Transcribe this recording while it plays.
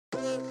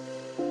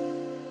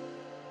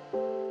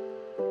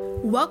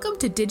Welcome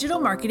to Digital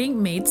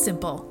Marketing Made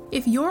Simple.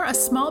 If you're a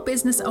small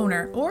business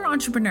owner or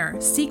entrepreneur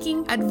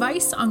seeking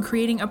advice on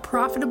creating a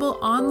profitable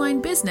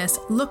online business,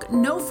 look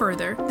no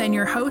further than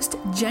your host,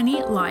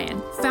 Jenny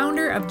Lyon,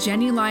 founder of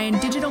Jenny Lyon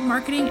Digital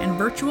Marketing and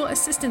Virtual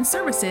Assistant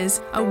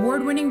Services,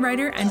 award-winning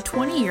writer and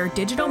 20-year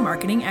digital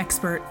marketing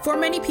expert. For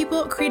many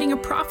people, creating a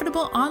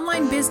profitable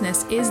online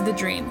business is the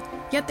dream,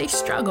 yet they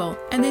struggle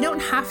and they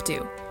don't have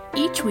to.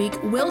 Each week,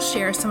 we'll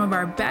share some of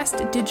our best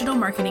digital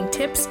marketing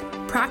tips,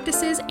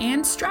 practices,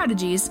 and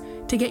strategies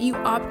to get you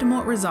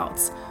optimal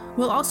results.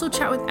 We'll also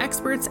chat with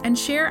experts and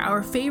share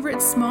our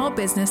favorite small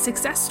business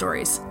success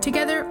stories.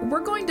 Together,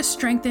 we're going to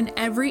strengthen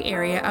every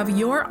area of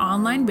your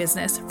online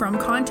business, from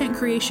content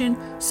creation,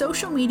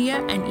 social media,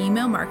 and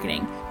email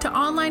marketing, to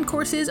online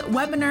courses,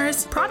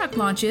 webinars, product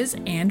launches,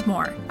 and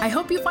more. I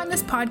hope you find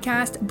this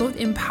podcast both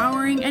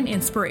empowering and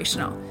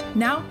inspirational.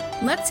 Now,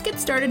 let's get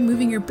started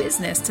moving your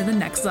business to the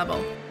next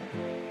level.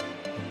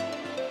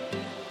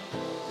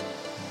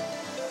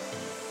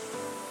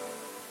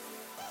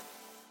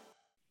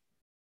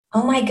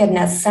 Oh my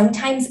goodness,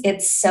 sometimes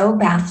it's so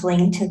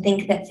baffling to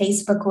think that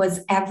Facebook was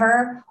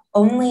ever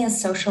only a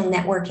social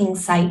networking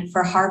site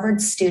for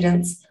Harvard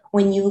students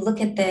when you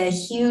look at the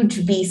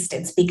huge beast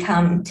it's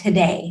become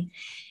today.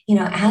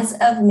 As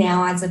of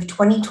now, as of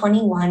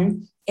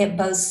 2021, it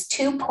boasts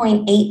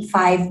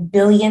 2.85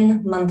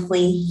 billion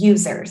monthly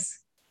users.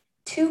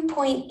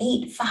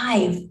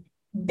 2.85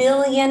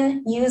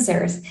 billion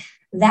users.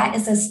 That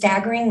is a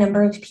staggering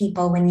number of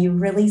people when you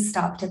really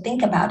stop to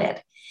think about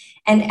it.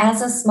 And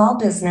as a small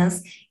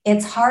business,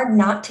 it's hard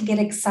not to get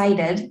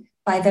excited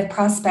by the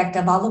prospect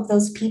of all of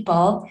those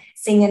people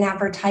seeing an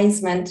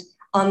advertisement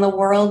on the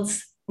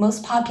world's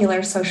most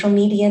popular social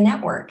media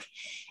network.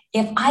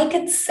 If I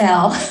could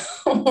sell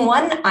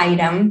one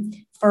item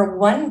for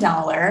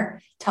 $1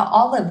 to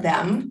all of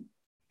them,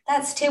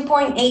 that's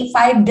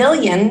 2.85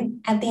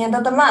 billion at the end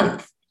of the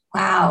month.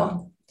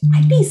 Wow.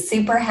 I'd be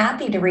super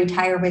happy to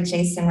retire with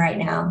Jason right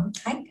now.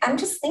 I'm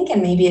just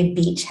thinking maybe a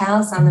beach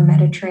house on the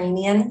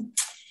Mediterranean.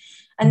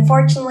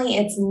 Unfortunately,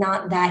 it's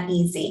not that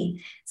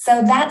easy.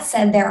 So that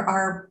said, there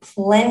are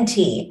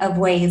plenty of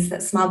ways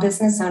that small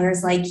business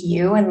owners like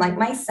you and like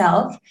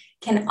myself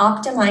can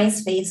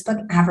optimize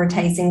Facebook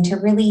advertising to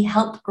really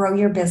help grow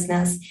your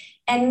business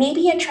and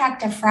maybe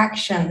attract a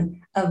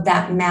fraction of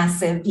that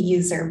massive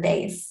user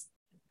base.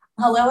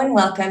 Hello and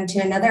welcome to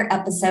another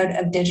episode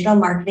of Digital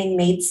Marketing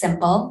Made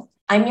Simple.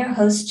 I'm your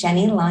host,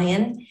 Jenny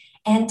Lyon.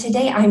 And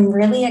today I'm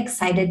really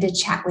excited to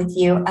chat with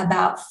you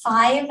about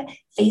 5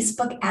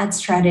 Facebook ad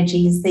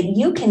strategies that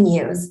you can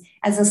use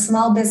as a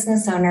small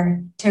business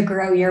owner to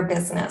grow your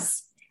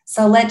business.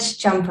 So let's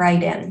jump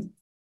right in.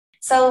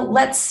 So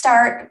let's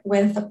start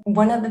with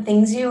one of the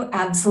things you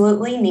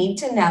absolutely need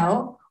to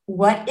know.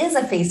 What is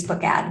a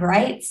Facebook ad,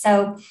 right?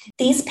 So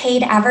these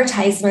paid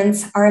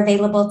advertisements are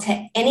available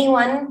to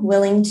anyone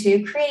willing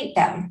to create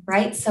them,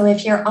 right? So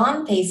if you're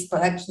on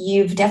Facebook,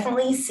 you've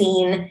definitely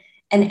seen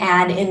an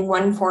ad in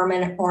one form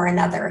or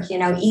another.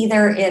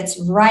 Either it's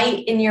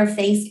right in your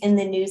face in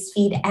the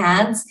newsfeed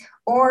ads,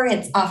 or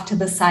it's off to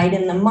the side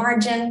in the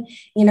margin,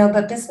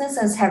 but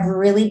businesses have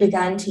really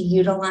begun to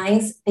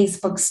utilize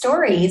Facebook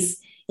stories,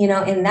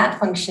 in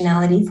that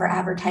functionality for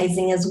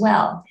advertising as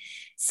well.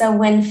 So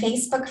when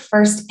Facebook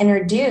first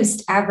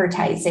introduced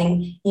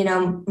advertising,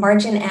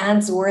 margin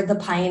ads were the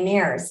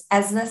pioneers.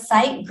 As the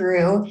site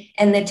grew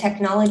and the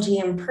technology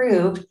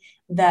improved,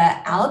 the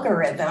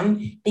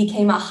algorithm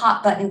became a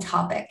hot button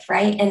topic,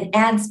 right? And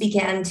ads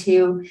began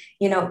to,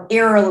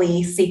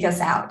 eerily seek us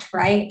out,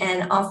 right?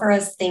 And offer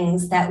us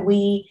things that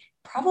we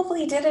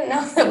probably didn't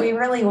know that we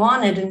really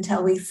wanted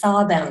until we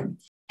saw them.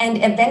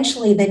 And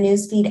eventually the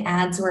newsfeed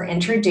ads were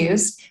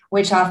introduced,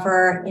 which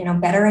offer,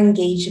 better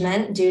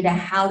engagement due to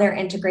how they're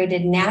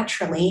integrated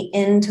naturally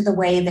into the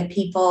way that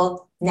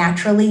people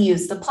naturally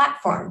use the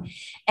platform.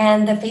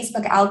 And the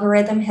Facebook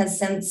algorithm has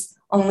since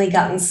only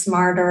gotten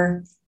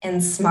smarter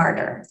and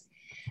smarter.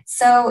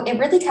 So it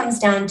really comes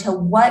down to,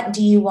 what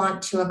do you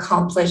want to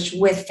accomplish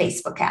with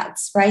Facebook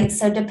ads, right?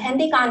 So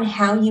depending on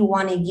how you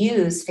want to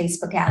use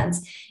Facebook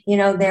ads,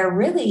 they're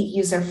really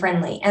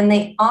user-friendly and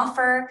they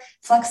offer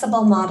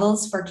flexible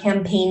models for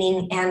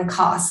campaigning and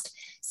cost.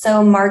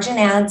 So margin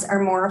ads are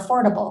more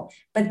affordable,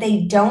 but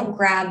they don't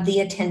grab the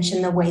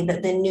attention the way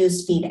that the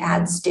newsfeed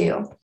ads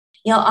do.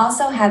 You'll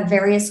also have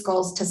various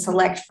goals to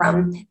select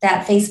from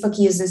that Facebook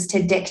uses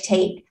to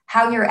dictate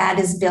how your ad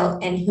is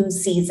built and who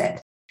sees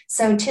it.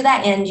 So to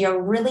that end, you'll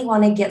really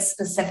want to get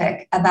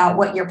specific about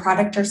what your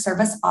product or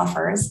service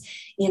offers,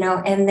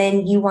 and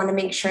then you want to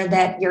make sure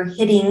that you're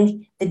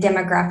hitting the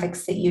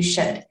demographics that you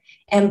should.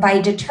 And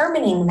by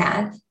determining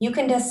that, you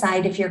can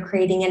decide if you're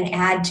creating an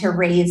ad to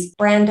raise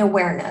brand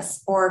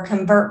awareness or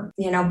convert,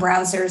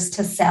 browsers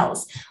to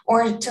sales,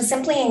 or to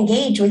simply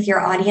engage with your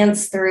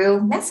audience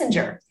through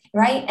Messenger,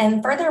 right?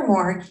 And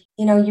furthermore,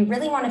 you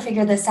really want to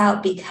figure this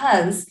out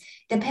because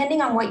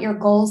depending on what your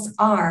goals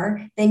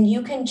are, then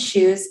you can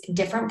choose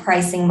different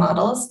pricing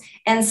models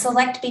and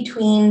select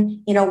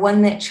between,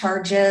 one that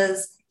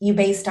charges you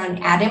based on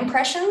ad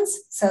impressions,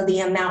 so the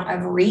amount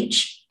of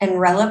reach and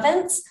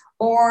relevance,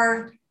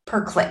 or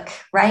per click,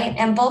 right?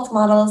 And both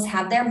models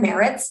have their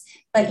merits,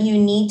 but you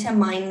need to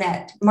mind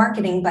that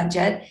marketing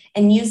budget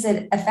and use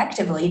it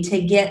effectively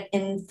to get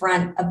in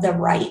front of the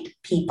right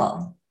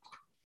people.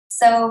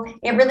 So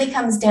it really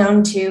comes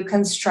down to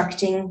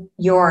constructing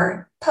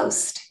your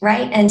post,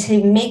 right? And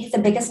to make the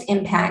biggest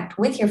impact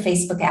with your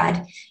Facebook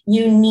ad,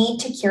 you need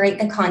to curate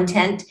the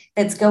content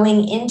that's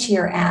going into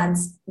your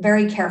ads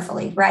very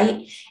carefully,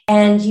 right?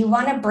 And you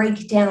want to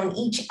break down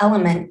each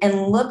element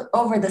and look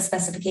over the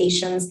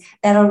specifications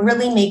that'll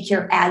really make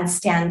your ad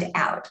stand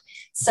out.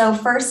 So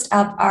first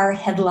up are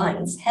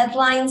headlines.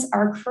 Headlines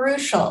are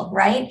crucial,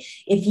 right?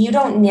 If you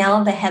don't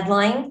nail the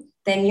headline,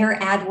 then your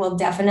ad will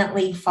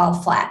definitely fall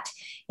flat.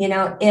 You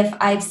know, if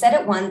I've said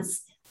it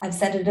once, I've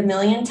said it a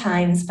million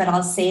times, but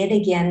I'll say it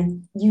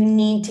again. You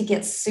need to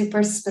get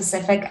super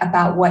specific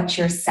about what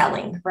you're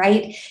selling,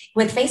 right?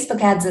 With Facebook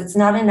ads, it's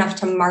not enough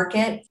to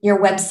market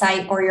your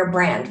website or your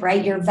brand,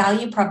 right? Your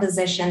value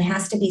proposition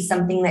has to be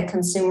something that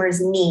consumers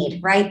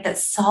need, right? That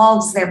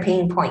solves their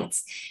pain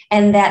points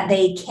and that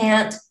they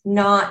can't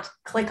not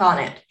click on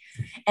it.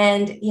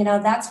 And, you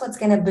know, that's what's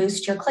going to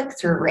boost your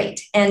click-through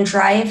rate and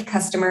drive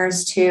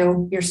customers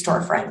to your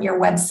storefront, your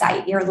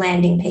website, your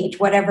landing page,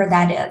 whatever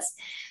that is.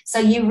 So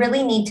you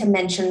really need to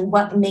mention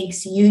what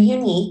makes you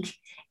unique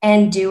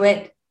and do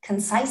it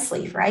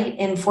concisely, right?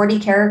 In 40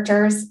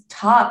 characters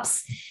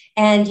tops.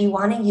 And you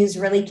want to use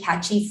really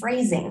catchy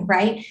phrasing,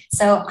 right?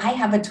 So I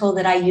have a tool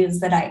that I use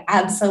that I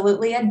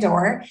absolutely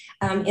adore.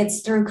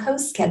 It's through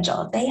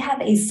CoSchedule. They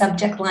have a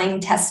subject line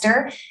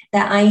tester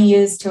that I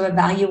use to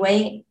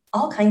evaluate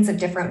all kinds of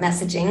different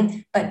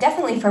messaging, but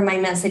definitely for my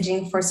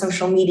messaging for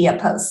social media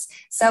posts.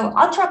 So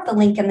I'll drop the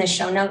link in the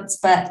show notes,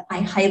 but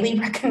I highly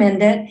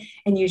recommend it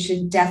and you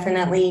should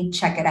definitely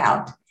check it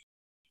out.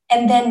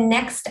 And then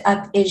next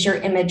up is your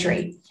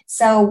imagery.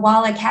 So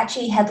while a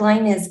catchy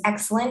headline is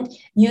excellent,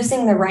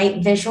 using the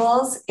right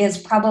visuals is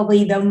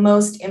probably the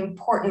most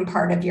important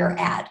part of your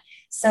ad.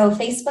 So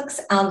Facebook's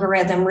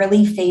algorithm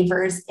really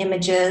favors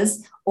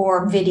images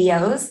or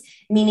videos,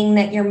 meaning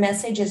that your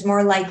message is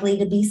more likely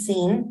to be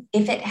seen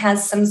if it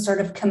has some sort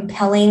of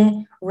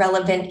compelling,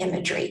 relevant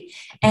imagery.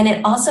 And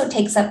it also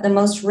takes up the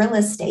most real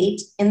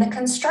estate in the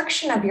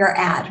construction of your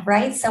ad,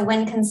 right? So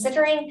when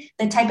considering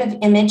the type of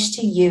image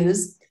to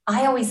use,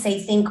 I always say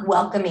think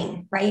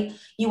welcoming, right?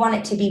 You want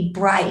it to be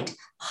bright,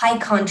 high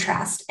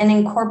contrast, and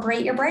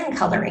incorporate your brand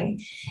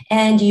coloring.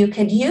 And you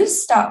could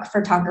use stock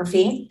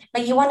photography,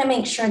 but you want to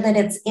make sure that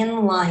it's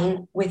in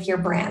line with your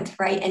brand,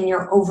 right? And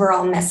your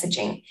overall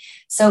messaging.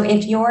 So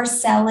if you're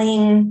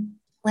selling,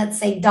 let's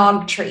say,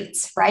 dog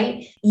treats,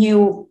 right?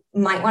 You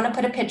might want to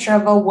put a picture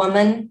of a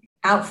woman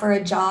out for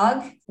a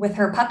jog with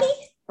her puppy.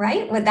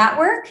 Right? Would that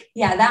work?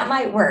 Yeah, that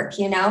might work,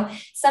 you know,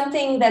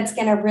 something that's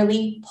going to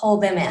really pull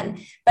them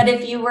in. But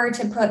if you were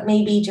to put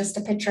maybe just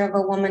a picture of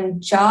a woman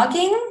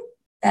jogging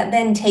that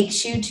then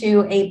takes you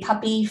to a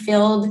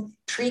puppy-filled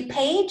treat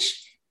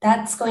page,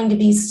 that's going to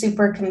be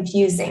super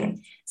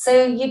confusing.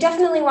 So you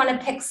definitely want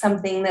to pick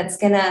something that's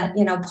going to,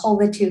 you know, pull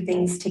the two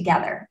things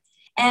together.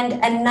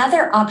 And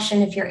another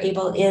option, if you're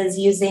able, is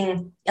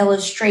using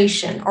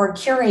illustration or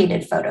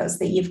curated photos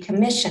that you've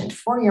commissioned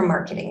for your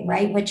marketing,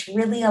 right? Which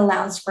really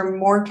allows for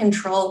more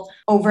control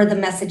over the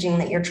messaging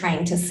that you're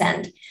trying to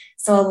send.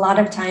 So a lot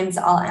of times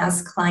I'll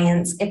ask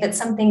clients if it's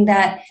something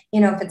that,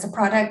 you know, if it's a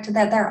product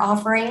that they're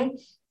offering,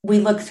 we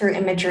look through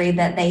imagery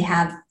that they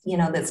have, you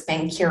know, that's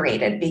been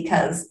curated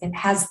because it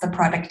has the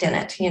product in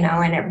it, you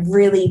know, and it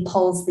really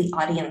pulls the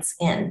audience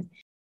in.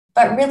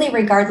 But really,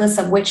 regardless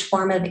of which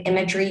form of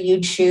imagery you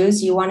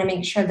choose, you want to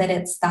make sure that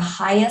it's the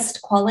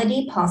highest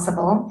quality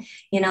possible.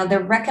 You know,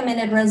 the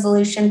recommended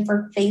resolution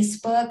for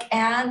Facebook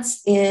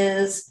ads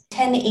is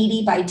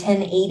 1080 by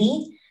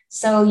 1080.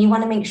 So you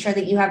want to make sure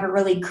that you have a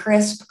really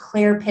crisp,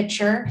 clear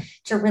picture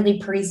to really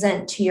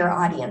present to your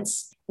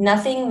audience.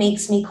 Nothing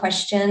makes me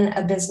question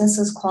a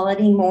business's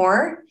quality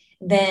more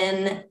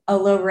than a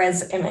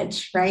low-res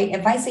image, right?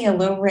 If I see a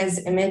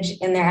low-res image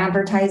in their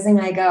advertising,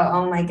 I go,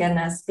 oh my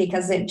goodness,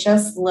 because it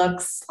just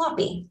looks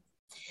sloppy.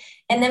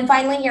 And then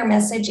finally, your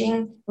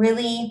messaging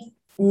really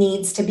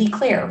needs to be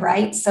clear,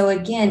 right? So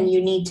again,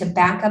 you need to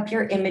back up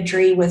your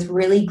imagery with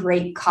really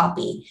great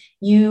copy.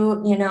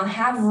 You know,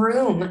 have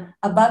room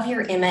above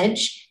your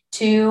image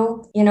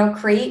to, you know,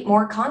 create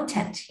more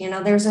content. You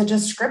know, there's a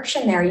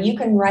description there. You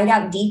can write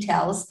out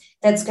details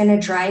that's going to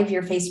drive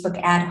your Facebook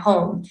ad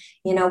home.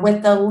 You know,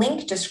 with the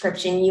link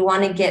description, you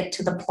want to get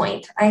to the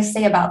point. I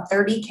say about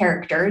 30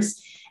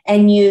 characters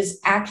and use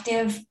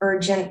active,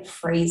 urgent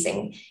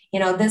phrasing. You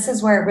know, this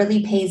is where it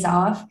really pays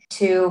off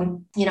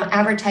to, you know,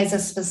 advertise a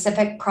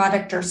specific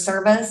product or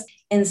service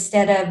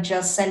instead of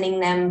just sending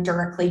them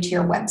directly to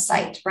your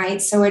website,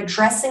 right? So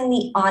addressing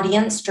the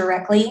audience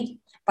directly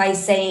by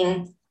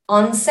saying,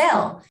 on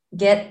sale,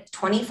 get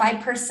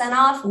 25%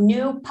 off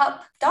new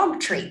pup dog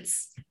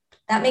treats.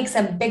 That makes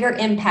a bigger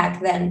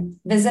impact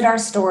than visit our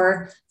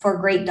store for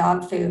great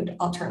dog food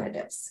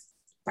alternatives,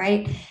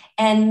 right?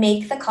 And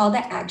make the call to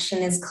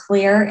action as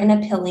clear and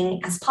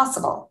appealing as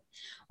possible.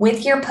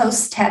 With your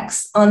post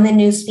text on the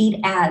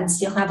newsfeed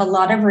ads, you'll have a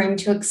lot of room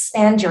to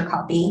expand your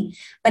copy.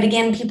 But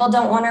again, people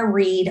don't want to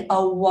read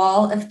a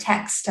wall of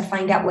text to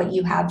find out what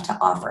you have to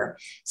offer.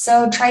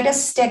 So try to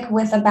stick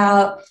with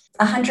about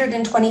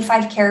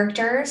 125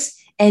 characters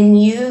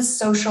and use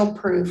social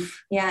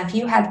proof. Yeah, if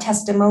you have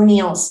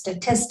testimonials,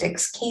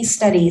 statistics, case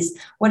studies,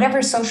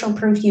 whatever social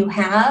proof you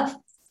have,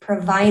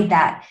 provide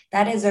that.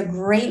 That is a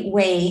great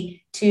way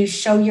to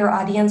show your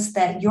audience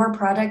that your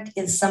product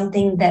is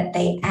something that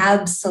they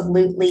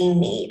absolutely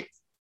need.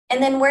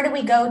 And then where do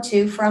we go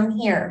to from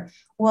here?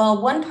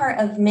 Well, one part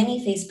of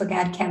many Facebook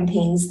ad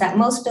campaigns that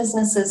most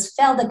businesses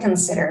fail to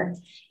consider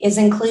is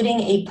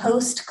including a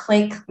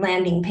post-click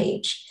landing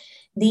page.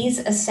 These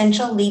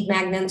essential lead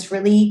magnets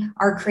really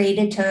are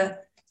created to,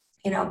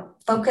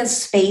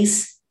 focus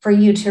space for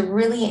you to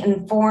really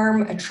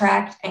inform,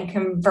 attract, and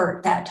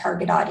convert that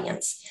target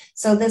audience.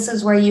 So this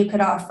is where you could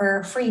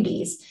offer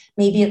freebies.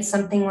 Maybe it's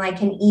something like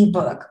an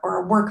ebook or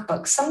a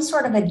workbook, some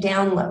sort of a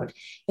download,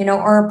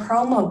 or a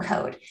promo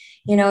code.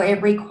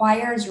 It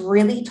requires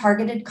really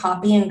targeted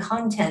copy and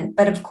content,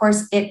 but of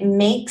course it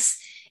makes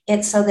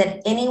it so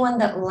that anyone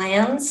that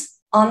lands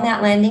on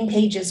that landing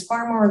page is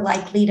far more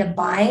likely to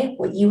buy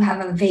what you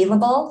have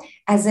available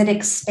as it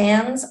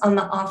expands on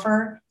the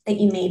offer that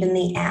you made in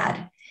the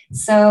ad.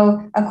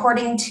 So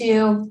according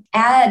to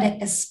Ad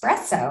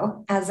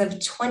Espresso, as of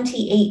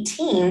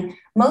 2018,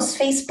 most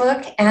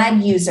Facebook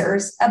ad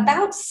users,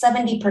 about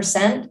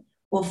 70%,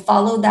 will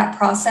follow that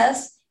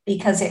process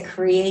because it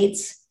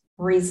creates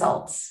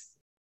results.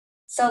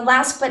 So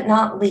last but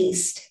not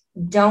least,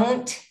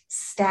 don't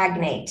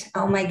stagnate.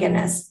 Oh my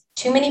goodness.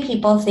 Too many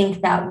people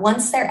think that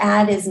once their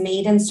ad is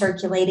made and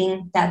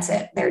circulating, that's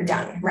it. They're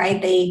done, right?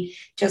 They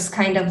just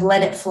kind of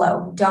let it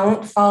flow.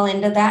 Don't fall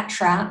into that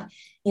trap.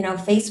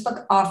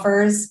 Facebook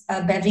offers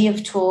a bevy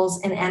of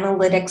tools and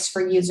analytics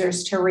for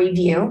users to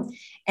review.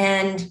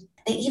 And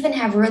they even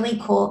have really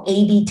cool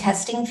A/B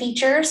testing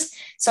features.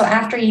 So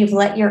after you've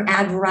let your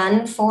ad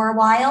run for a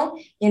while,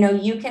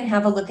 you can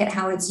have a look at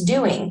how it's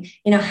doing.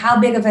 How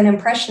big of an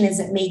impression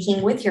is it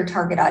making with your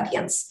target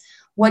audience?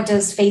 What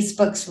does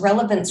Facebook's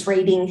relevance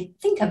rating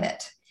think of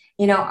it?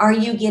 Are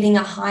you getting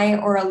a high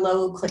or a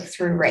low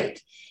click-through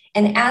rate?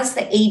 And as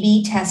the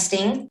A/B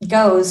testing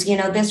goes,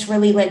 this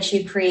really lets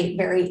you create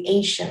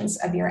variations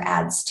of your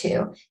ads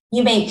too.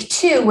 You make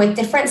two with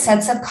different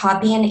sets of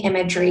copy and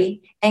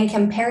imagery and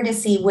compare to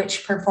see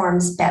which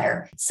performs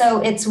better.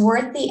 So it's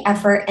worth the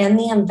effort and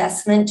the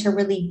investment to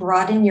really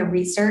broaden your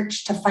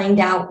research to find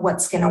out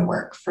what's going to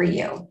work for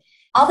you.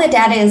 All the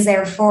data is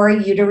there for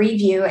you to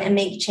review and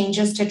make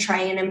changes to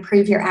try and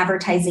improve your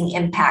advertising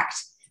impact.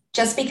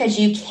 Just because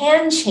you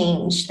can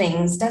change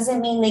things doesn't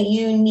mean that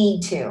you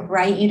need to,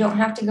 right? You don't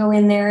have to go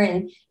in there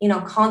and,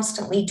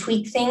 constantly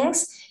tweak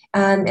things,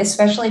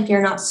 especially if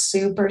you're not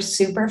super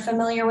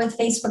familiar with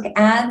Facebook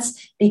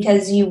ads,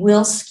 because you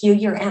will skew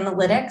your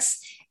analytics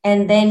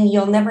and then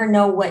you'll never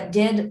know what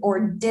did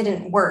or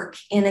didn't work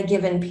in a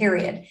given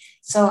period.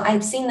 So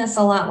I've seen this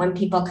a lot when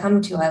people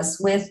come to us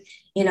with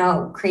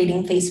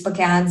creating Facebook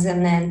ads,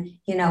 and then,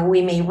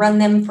 we may run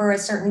them for a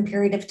certain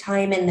period of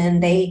time, and then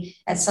they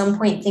at some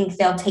point think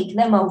they'll take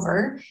them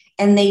over,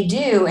 and they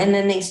do, and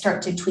then they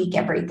start to tweak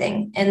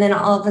everything. And then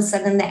all of a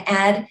sudden the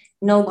ad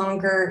no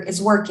longer is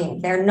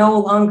working. They're no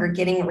longer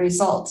getting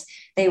results.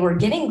 They were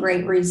getting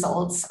great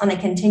results on a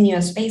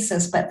continuous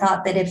basis, but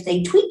thought that if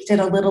they tweaked it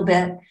a little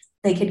bit,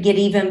 they could get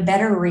even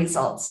better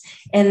results.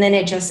 And then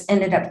it just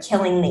ended up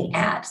killing the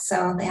ad.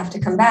 So they have to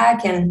come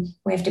back and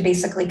we have to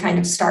basically kind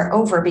of start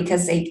over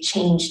because they've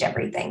changed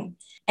everything.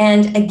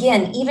 And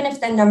again, even if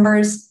the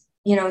numbers,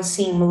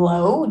 seem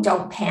low,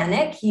 don't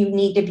panic. You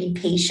need to be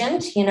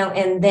patient,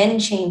 and then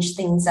change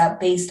things up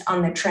based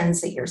on the trends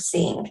that you're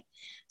seeing.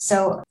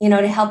 So,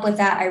 to help with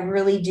that, I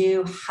really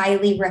do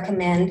highly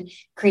recommend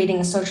creating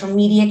a social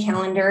media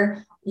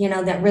calendar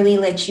that really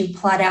lets you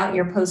plot out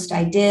your post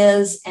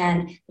ideas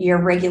and your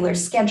regular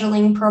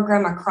scheduling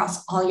program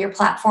across all your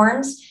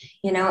platforms,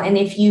 and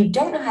if you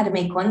don't know how to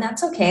make one,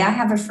 that's okay. I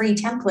have a free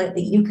template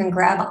that you can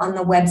grab on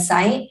the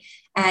website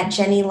at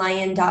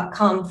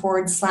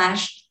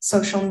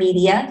jennylyon.com/social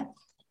media.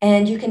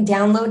 And you can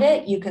download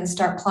it. You can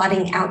start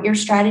plotting out your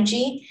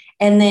strategy.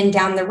 And then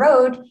down the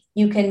road,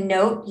 you can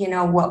note,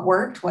 what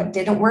worked, what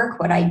didn't work,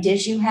 what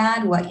ideas you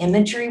had, what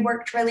imagery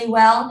worked really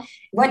well,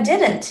 what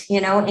didn't,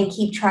 and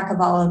keep track of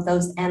all of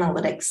those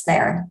analytics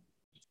there.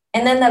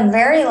 And then the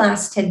very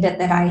last tidbit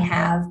that I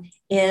have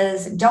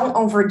is don't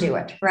overdo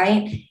it,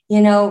 right?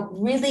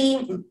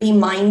 Really be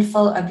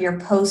mindful of your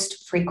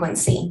post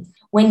frequency.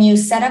 When you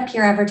set up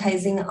your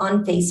advertising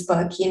on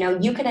Facebook,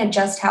 you can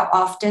adjust how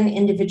often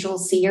individual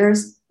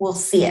seers will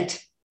see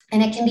it.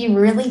 And it can be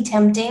really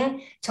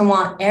tempting to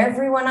want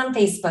everyone on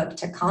Facebook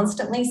to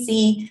constantly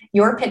see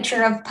your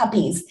picture of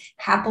puppies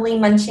happily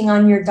munching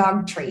on your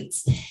dog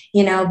treats,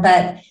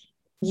 but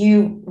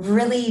You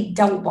really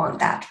don't want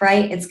that,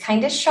 right? It's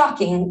kind of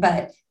shocking,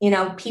 but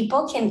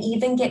people can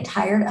even get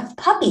tired of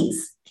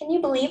puppies. Can you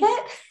believe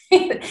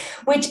it?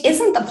 Which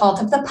isn't the fault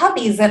of the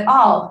puppies at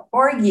all,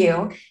 or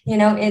you.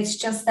 It's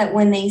just that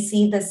when they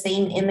see the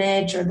same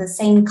image or the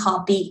same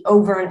copy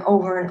over and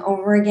over and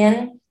over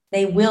again,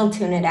 they will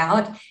tune it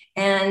out.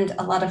 And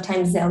a lot of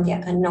times they'll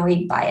get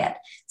annoyed by it.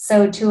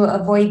 So to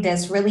avoid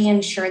this, really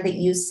ensure that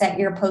you set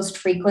your post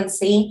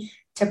frequency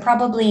to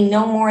probably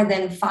no more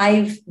than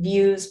 5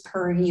 views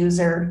per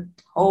user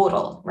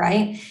total,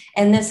 right?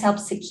 And this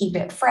helps to keep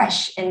it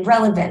fresh and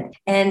relevant.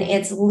 And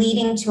it's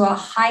leading to a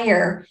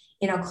higher,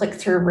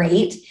 click-through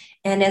rate.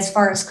 And as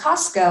far as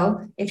costs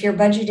go, if you're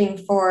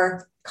budgeting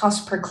for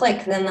cost per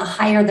click, then the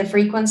higher the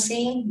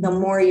frequency, the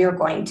more you're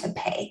going to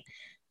pay.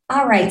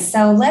 All right,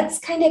 so let's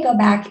kind of go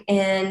back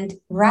and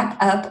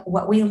wrap up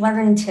what we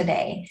learned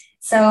today.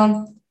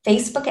 So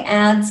Facebook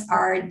ads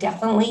are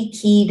definitely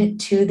keyed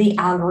to the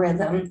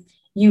algorithm.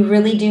 You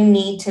really do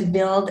need to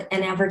build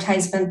an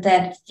advertisement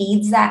that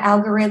feeds that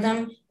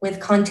algorithm with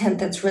content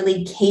that's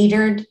really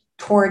catered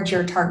towards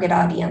your target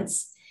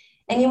audience.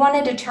 And you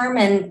want to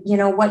determine,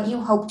 what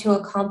you hope to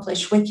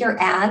accomplish with your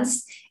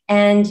ads,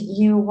 and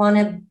you want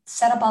to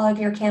set up all of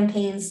your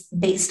campaigns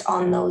based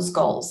on those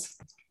goals.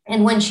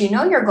 And once you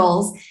know your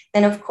goals,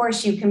 then of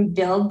course you can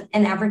build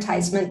an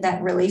advertisement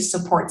that really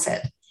supports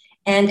it.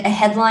 And a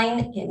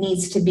headline, it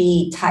needs to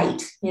be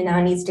tight,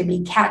 it needs to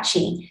be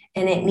catchy,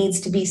 and it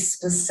needs to be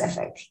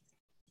specific.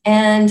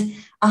 And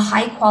a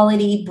high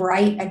quality,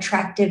 bright,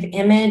 attractive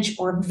image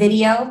or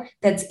video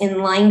that's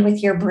in line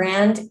with your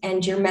brand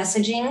and your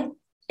messaging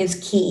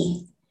is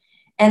key.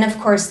 And of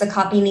course, the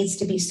copy needs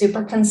to be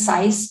super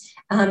concise.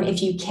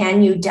 If you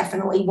can, you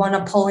definitely want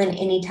to pull in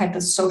any type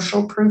of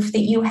social proof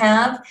that you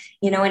have,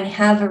 and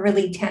have a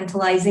really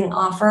tantalizing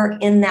offer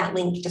in that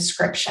link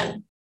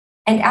description.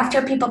 And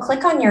after people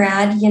click on your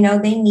ad,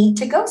 they need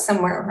to go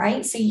somewhere,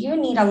 right? So you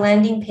need a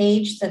landing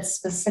page that's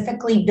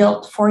specifically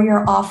built for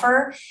your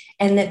offer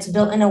and that's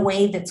built in a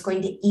way that's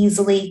going to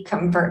easily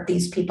convert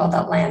these people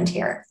that land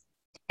here.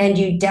 And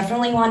you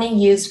definitely want to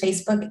use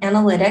Facebook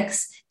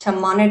Analytics to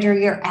monitor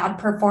your ad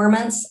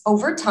performance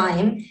over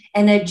time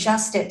and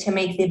adjust it to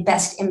make the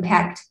best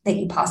impact that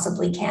you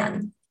possibly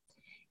can.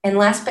 And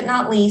last but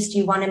not least,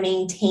 you want to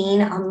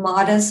maintain a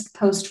modest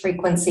post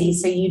frequency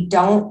so you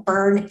don't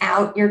burn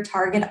out your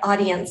target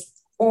audience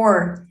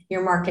or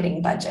your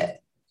marketing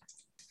budget.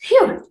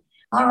 Phew.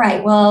 All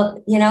right.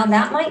 Well,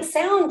 that might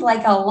sound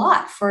like a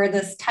lot for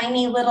this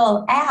tiny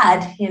little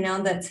ad,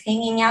 that's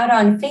hanging out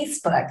on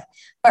Facebook.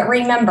 But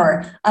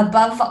remember,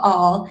 above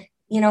all,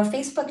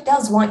 Facebook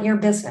does want your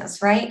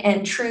business, right?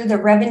 And true, the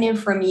revenue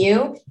from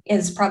you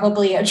is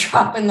probably a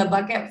drop in the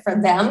bucket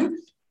for them.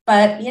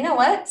 But you know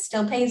what?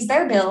 Still pays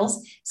their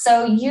bills.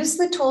 So use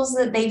the tools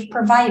that they've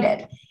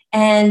provided.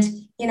 And,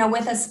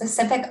 with a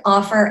specific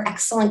offer,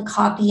 excellent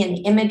copy and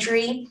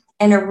imagery,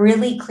 and a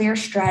really clear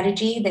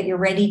strategy that you're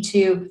ready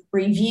to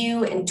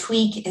review and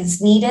tweak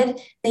as needed,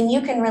 then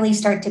you can really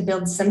start to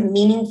build some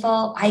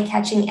meaningful,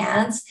 eye-catching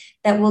ads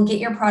that will get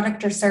your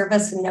product or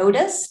service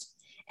noticed.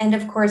 And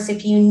of course,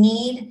 if you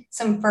need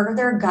some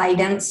further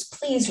guidance,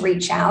 please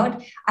reach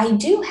out. I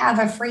do have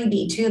a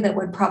freebie too that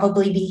would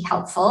probably be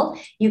helpful.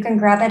 You can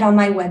grab it on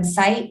my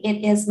website.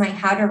 It is my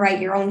How to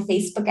Write Your Own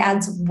Facebook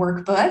Ads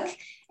workbook.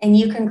 And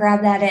you can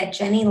grab that at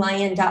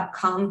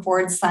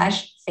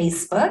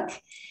jennylyon.com/Facebook.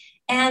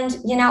 And,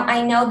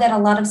 I know that a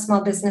lot of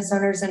small business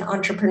owners and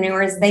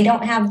entrepreneurs, they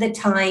don't have the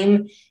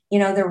time,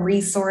 the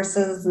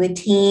resources, the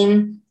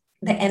team,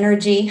 the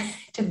energy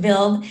to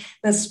build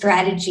the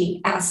strategy,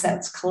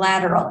 assets,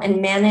 collateral,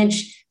 and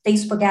manage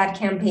Facebook ad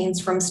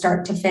campaigns from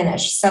start to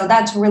finish. So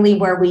that's really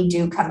where we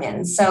do come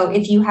in. So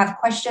if you have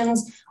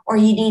questions or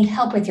you need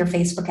help with your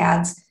Facebook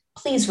ads,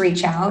 please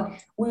reach out.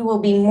 We will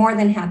be more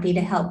than happy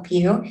to help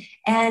you.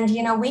 And,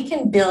 we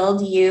can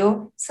build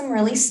you some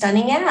really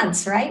stunning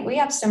ads, right? We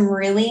have some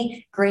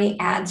really great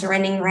ads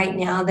running right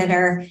now that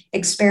are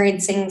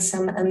experiencing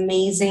some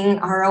amazing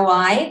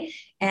ROI.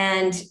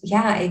 And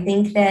I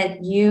think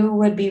that you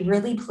would be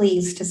really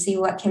pleased to see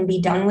what can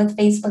be done with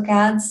Facebook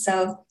ads.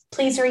 So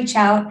please reach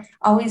out.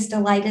 Always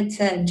delighted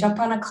to jump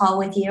on a call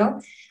with you.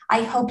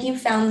 I hope you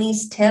found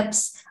these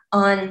tips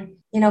on,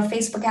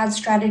 Facebook ad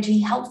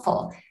strategy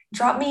helpful.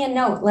 Drop me a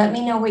note. Let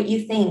me know what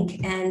you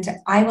think. And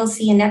I will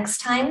see you next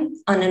time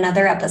on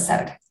another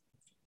episode.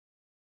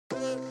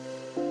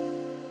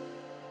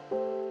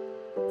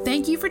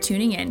 Thank you for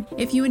tuning in.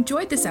 If you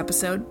enjoyed this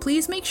episode,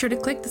 please make sure to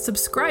click the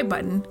subscribe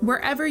button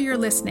wherever you're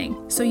listening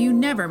so you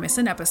never miss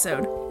an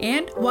episode.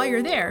 And while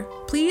you're there,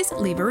 please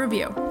leave a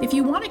review. If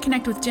you want to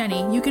connect with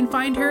Jenny, you can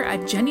find her at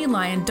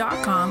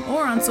jennylyon.com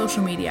or on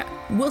social media.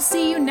 We'll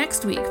see you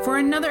next week for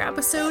another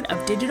episode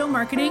of Digital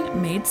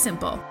Marketing Made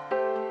Simple.